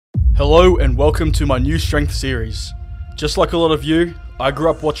Hello and welcome to my new strength series. Just like a lot of you, I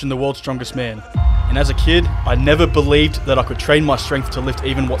grew up watching The World's Strongest Man, and as a kid, I never believed that I could train my strength to lift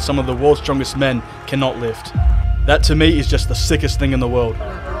even what some of the world's strongest men cannot lift. That to me is just the sickest thing in the world.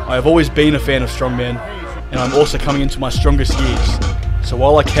 I have always been a fan of strongman, and I'm also coming into my strongest years. So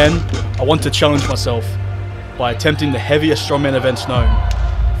while I can, I want to challenge myself by attempting the heaviest strongman events known.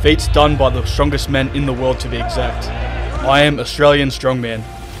 Feats done by the strongest men in the world to be exact. I am Australian strongman,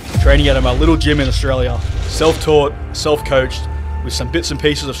 training out of my little gym in Australia, self-taught, self-coached, with some bits and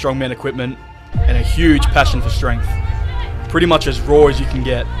pieces of strongman equipment, and a huge passion for strength. Pretty much as raw as you can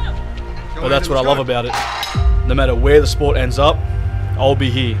get, but that's what I love about it. No matter where the sport ends up, I'll be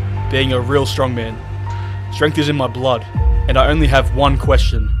here, being a real strongman. Strength is in my blood, and I only have one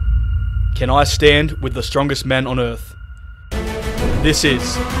question. Can I stand with the strongest man on earth? This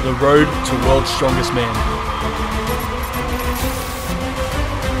is the road to World's Strongest Man.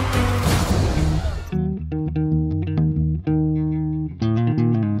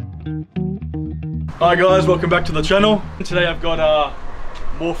 Hi guys, welcome back to the channel. Today I've got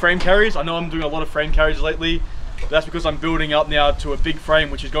more frame carries. I know I'm doing a lot of frame carries lately, but that's because I'm building up now to a big frame,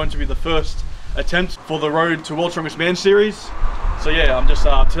 which is going to be the first attempt for the Road to World's Strongest Man series. So yeah, I'm just,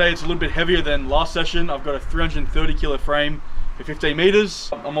 today it's a little bit heavier than last session. I've got a 330 kilo frame for 15 meters.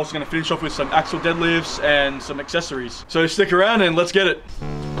 I'm also going to finish off with some axle deadlifts and some accessories. So stick around and let's get it.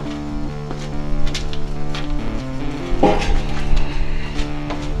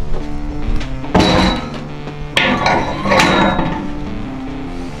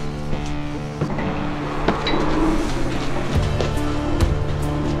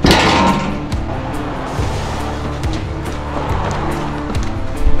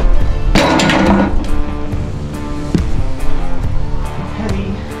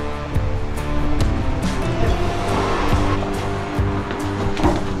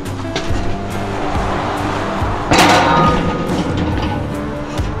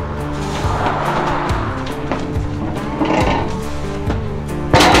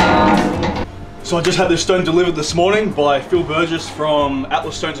 So I just had this stone delivered this morning by Phil Burgess from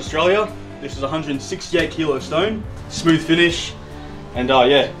Atlas Stones Australia. This is a 168 kilo stone, smooth finish, and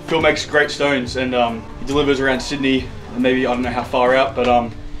yeah, Phil makes great stones, and he delivers around Sydney, and maybe I don't know how far out, but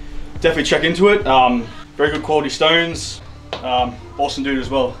definitely check into it. Very good quality stones, awesome dude as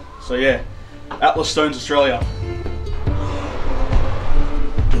well. So yeah, Atlas Stones Australia.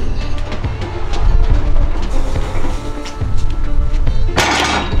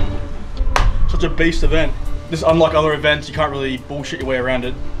 A beast event. This, unlike other events, you can't really bullshit your way around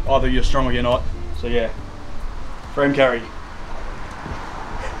it. Either you're strong or you're not. So yeah, frame carry.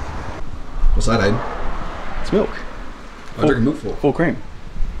 What's that, Aiden? It's milk. I'm drinking milk for? Full cream.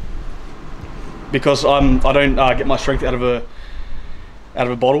 Because I don't get my strength out of a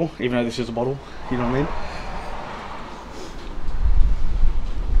bottle, even though this is a bottle. You know what I mean?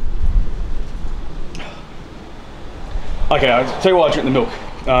 Okay, I'll tell you why I drink the milk.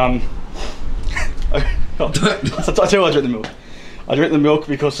 I'll tell you why I drink the milk. I drink the milk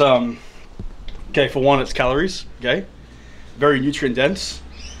because, okay, for one, it's calories, okay? Very nutrient dense.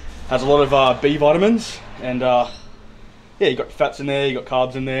 Has a lot of B vitamins, and yeah, you got fats in there, you got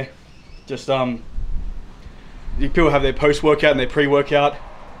carbs in there. Just, people have their post-workout and their pre-workout,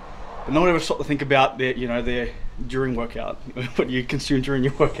 but no one ever stopped to think about their, you know, their during workout, what you consume during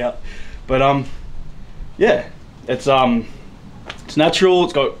your workout. But, yeah, it's natural,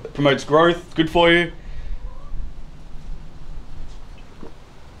 promotes growth, good for you.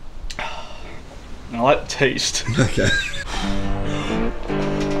 And I like the taste. Okay.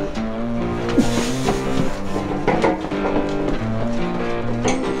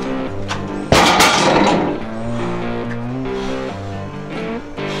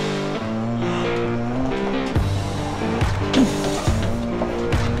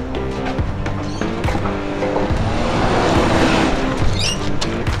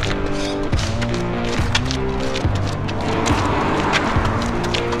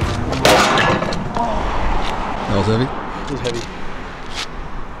 That was heavy? It was heavy.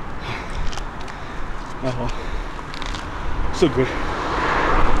 Oh well. Still good.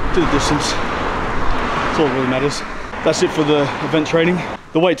 To the distance. That's all that really matters. That's it for the event training.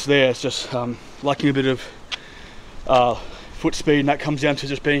 The weight's there, it's just lacking a bit of foot speed, and that comes down to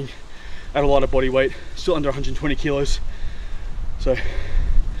just being at a lighter body weight. Still under 120 kilos. So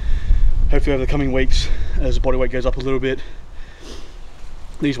hopefully over the coming weeks, as the body weight goes up a little bit,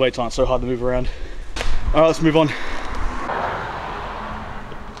 these weights aren't so hard to move around. Alright, let's move on.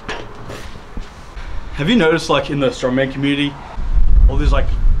 Have you noticed, like, in the strongman community, all these like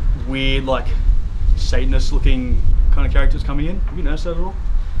weird, like Satanist looking kind of characters coming in? Have you noticed that at all?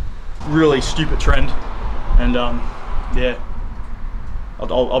 really stupid trend, and yeah,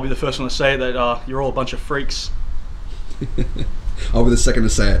 I'll be the first one to say that you're all a bunch of freaks. I'll be the second to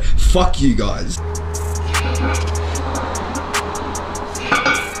say it. Fuck you guys.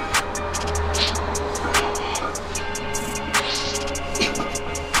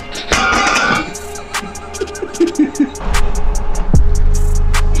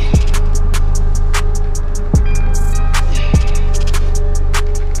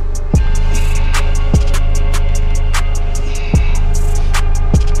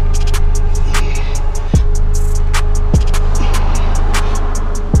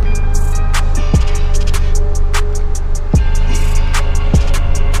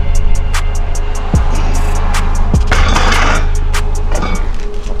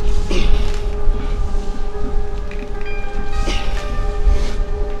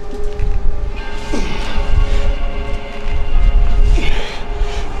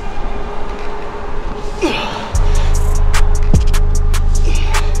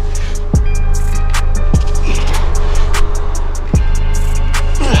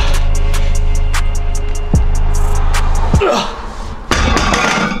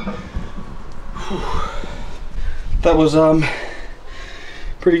 That was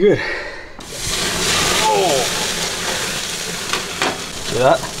pretty good. Oh. See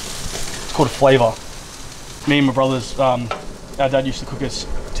that? It's called a flavour. Me and my brothers, our dad used to cook us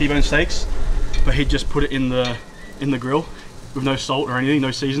T-bone steaks, but he'd just put it in the grill with no salt or anything,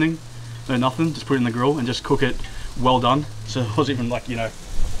 no seasoning, no nothing. Just put it in the grill and just cook it well done. So it wasn't even like, you know,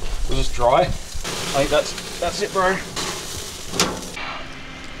 it was just dry. I think that's it, bro.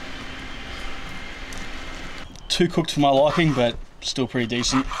 Too cooked for my liking, but still pretty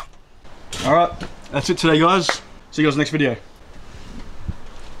decent. Alright, that's it today, guys. See you guys next video.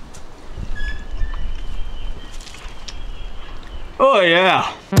 Oh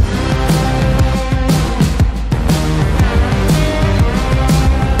yeah.